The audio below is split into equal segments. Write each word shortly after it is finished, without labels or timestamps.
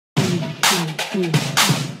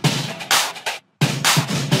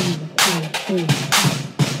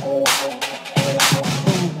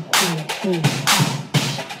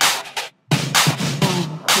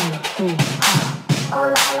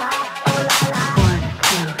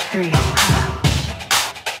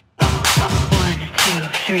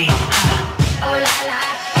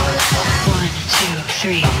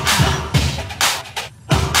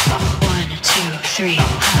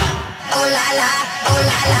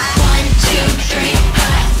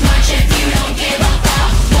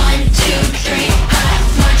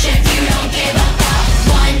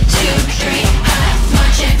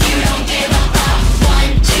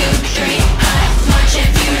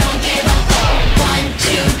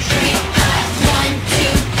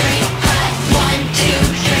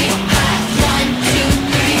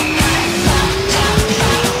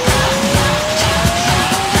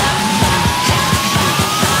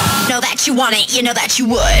You want it, you know that you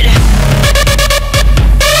would.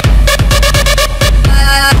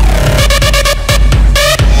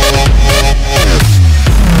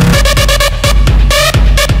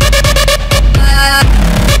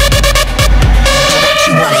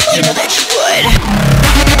 You want it, you know that you would.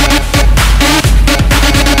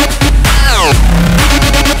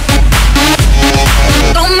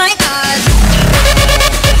 Oh my God.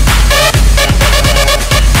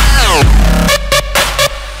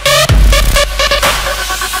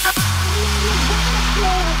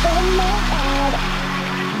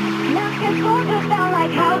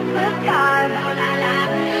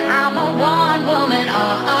 I'm a one-woman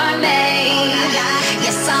army.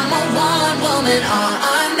 Yes, I'm a one-woman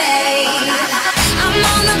army. I'm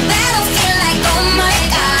on the battlefield like, oh my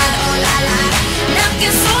God, oh la la.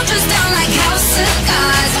 Knocking soldiers down like house of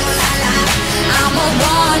cards, oh la la. I'm a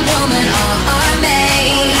one-woman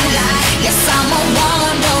army. Yes, I'm a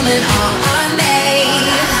one-woman army.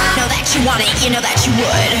 Know that you want it, you know that you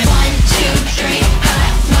would. 1, 2, 3,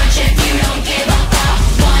 march if you don't give up.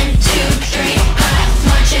 1, 2, 3,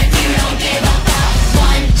 march if you don't give up.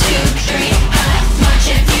 1, 2, 3, march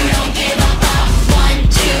if you don't give up. 1,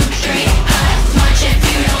 2, 3, march if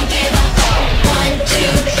you don't give up. 1,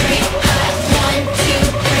 2, 3, 1, 2,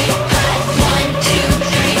 3, 1, 2,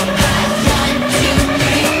 3, 1, 2,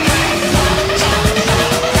 3.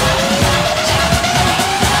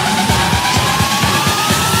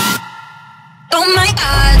 Oh my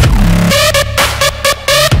God.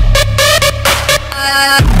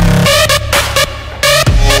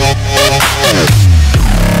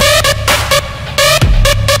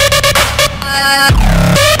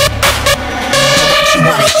 You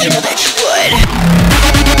want it, you know that you would.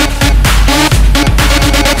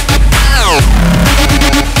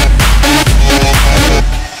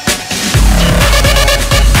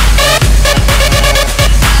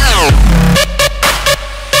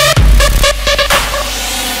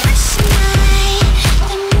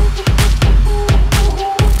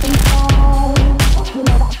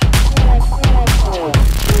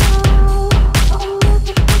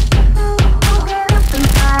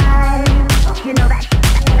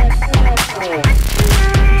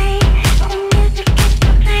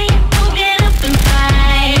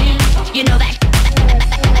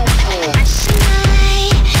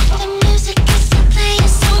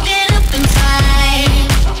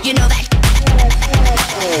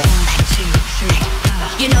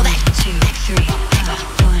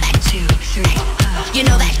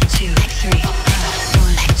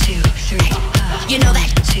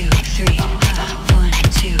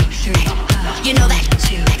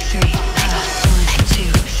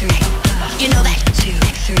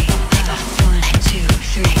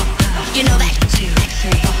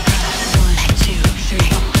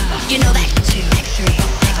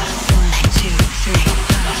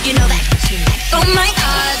 Oh my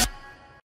God.